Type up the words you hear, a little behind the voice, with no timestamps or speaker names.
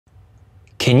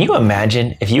Can you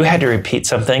imagine if you had to repeat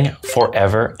something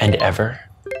forever and ever?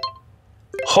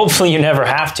 Hopefully you never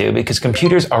have to, because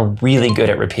computers are really good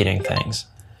at repeating things.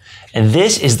 And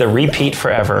this is the repeat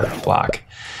forever block.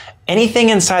 Anything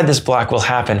inside this block will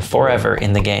happen forever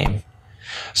in the game.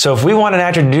 So if we want an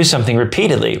actor to do something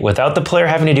repeatedly without the player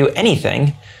having to do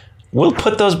anything, we'll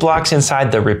put those blocks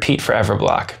inside the repeat forever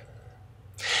block.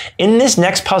 In this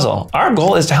next puzzle, our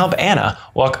goal is to help Anna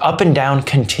walk up and down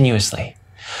continuously.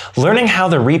 Learning how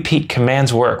the repeat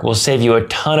commands work will save you a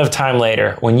ton of time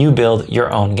later when you build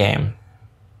your own game.